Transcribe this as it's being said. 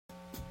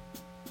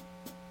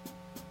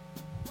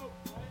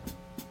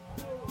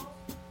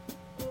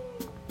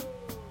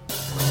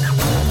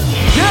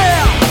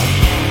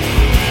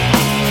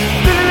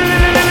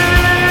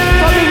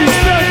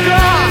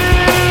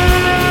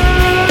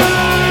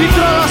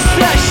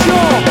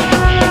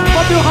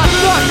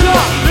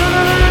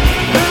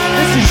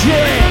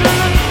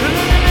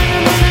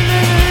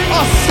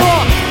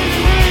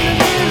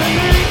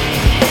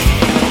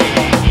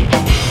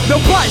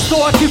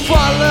aqui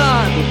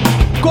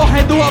falando,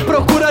 correndo à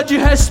procura de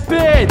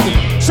respeito,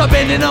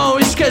 sabendo e não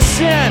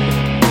esquecendo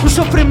o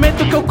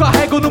sofrimento que eu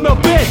carrego no meu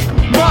peito.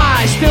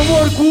 Mas tenho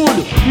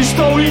orgulho,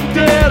 estou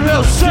inteiro,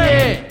 eu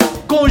sei.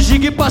 Com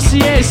giga e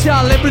paciência,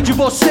 lembro de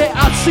você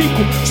às 5,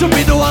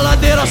 subindo a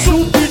ladeira,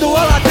 subindo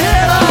a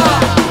ladeira.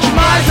 De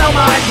mais a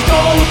mais,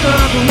 estou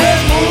lutando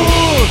mesmo,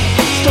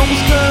 estou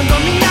buscando a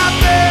minha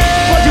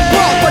vez. Pode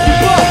pôr, pode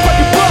pôr,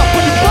 pode pôr,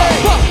 pode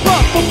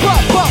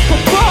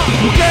pôr,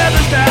 porque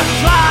dos tetos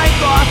lá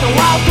encosta o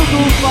alto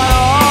do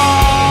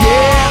farol.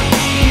 Yeah.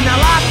 E na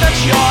lata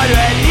de óleo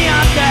é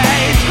linha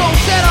 10 com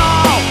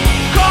cerol,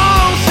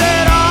 com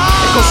cerol.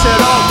 É com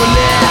cerol,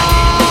 mulher,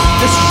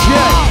 desse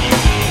jeito.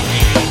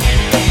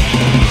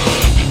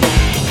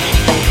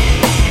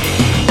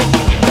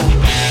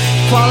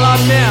 Fala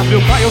mesmo.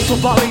 Meu pai, eu sou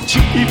valente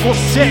e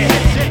você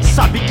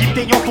sabe que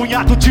tenho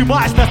apunhado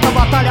demais nesta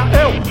batalha.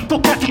 Eu tô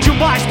quieto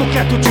demais, tô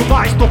quieto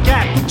demais, tô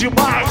quieto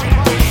demais.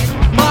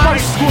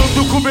 Mas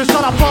quando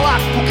começar a falar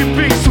o que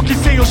penso, que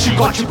sem o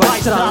chicote vai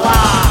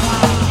estralar.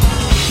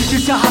 E que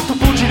se arrasta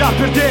pode irá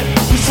perder,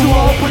 e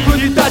sua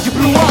oportunidade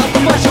pro alto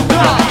vai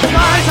jogar. De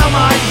mais a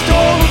mais,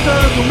 estou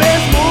lutando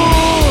mesmo,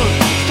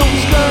 estou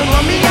buscando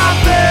a minha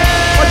vez.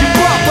 Pode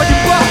pôr, pode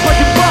pôr,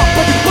 pode pôr,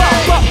 pode pôr,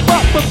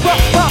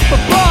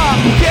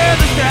 porque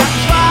dos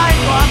tetos vai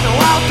encosta o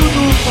alto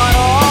do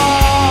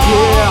farol.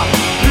 Yeah.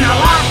 Na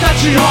lata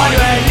de óleo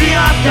é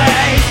linha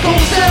 10 com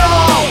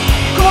cerol,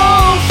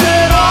 com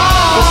cerol.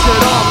 Com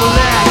cerol,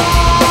 moleque,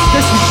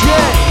 desse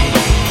jeito.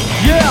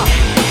 Yeah.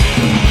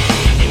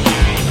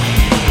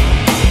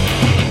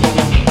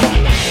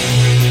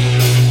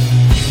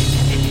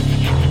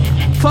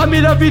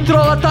 Família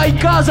Vitrola tá em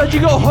casa,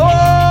 diga ho!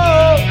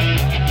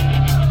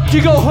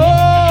 Diga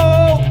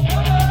ho!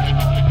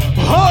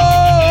 Ho!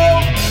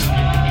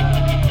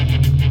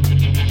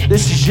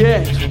 Desse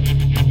jeito,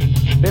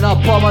 bem na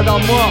palma da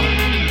mão.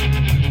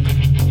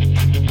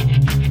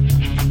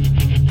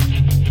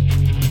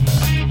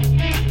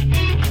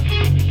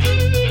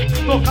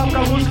 Tocar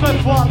pra música é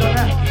foda,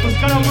 né? Os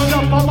caras mandam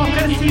a palma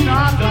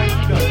resinada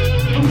ainda.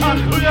 O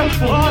bagulho é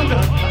foda.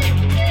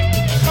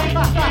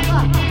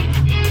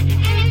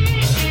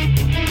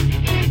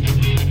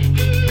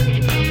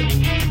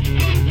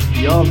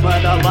 Yo,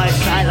 manda, vai,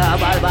 sai lá,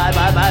 vai.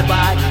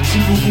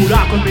 Sigo o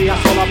buraco, andei a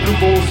sola pro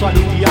bolso,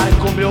 aliviar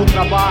com meu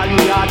trabalho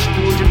e a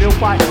atitude, meu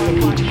pai.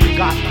 Eu vou te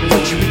vingar, eu vou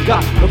te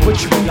vingar, eu vou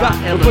te vingar,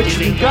 eu vou te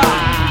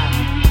vingar.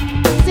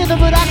 Sigo o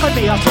buraco,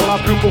 andei a sola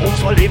pro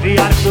bolso,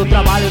 aliviar com meu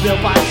trabalho, meu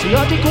pai. Se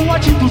ande com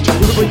atitude,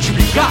 eu vou te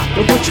vingar,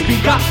 eu vou te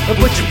vingar, eu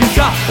vou te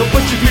vingar, eu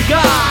vou te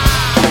vingar.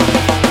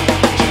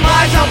 De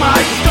mais a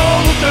mais, estou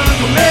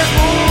lutando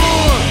mesmo,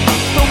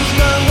 estou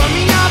buscando a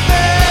minha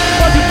vez.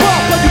 Pode pôr,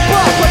 pode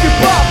pôr, pode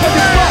pôr, pode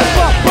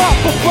pôr.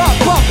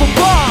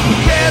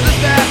 Porque dos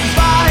tetos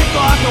vai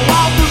encosta o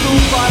alto do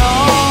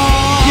farol.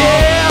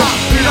 Yeah.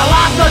 E na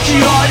lata de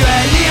óleo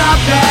é linha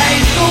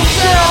 10 com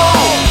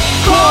cerol,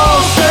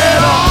 com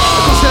cerol. É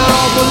com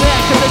cerol,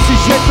 moleque, é desse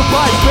jeito,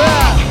 vai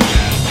ver.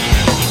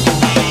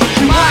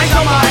 De mais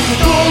a mais,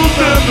 estou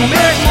lutando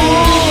mesmo,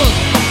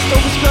 estou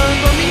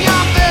buscando a minha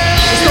vez.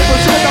 Estou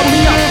buscando a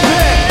minha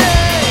vez.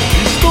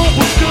 Estou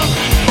buscando,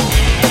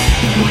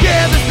 porque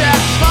dos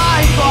tetos vai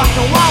encosta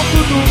o alto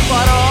do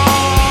farol.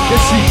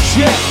 Desse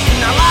jeito. E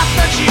na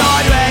lata de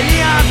óleo é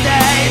linha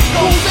 10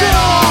 com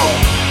cerol,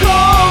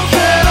 com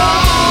cerol.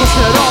 Com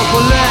cerol,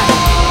 moleque,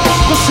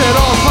 com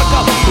cerol,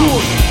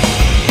 vagabundo.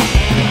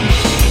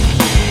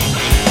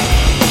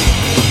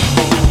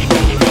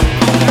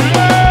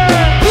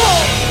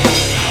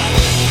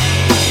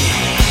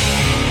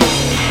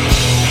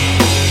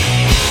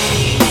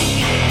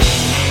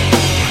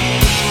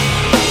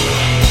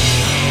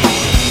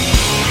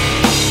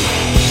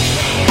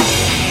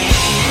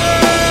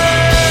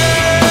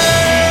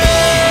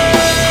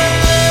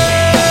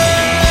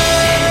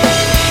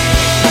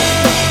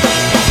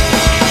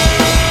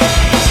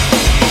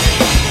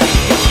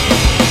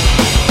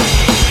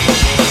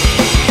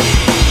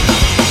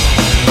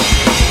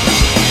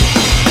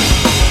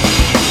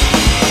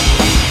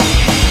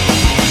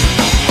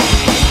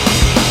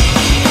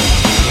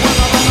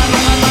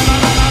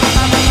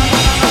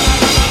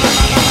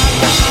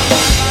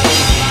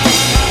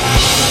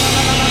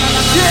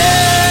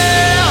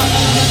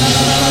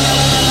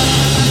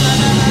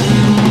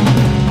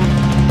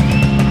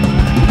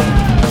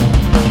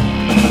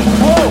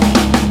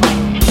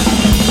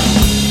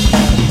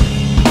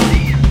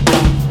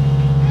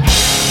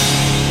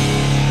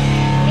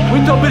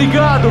 Muito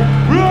obrigado,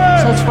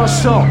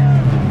 satisfação.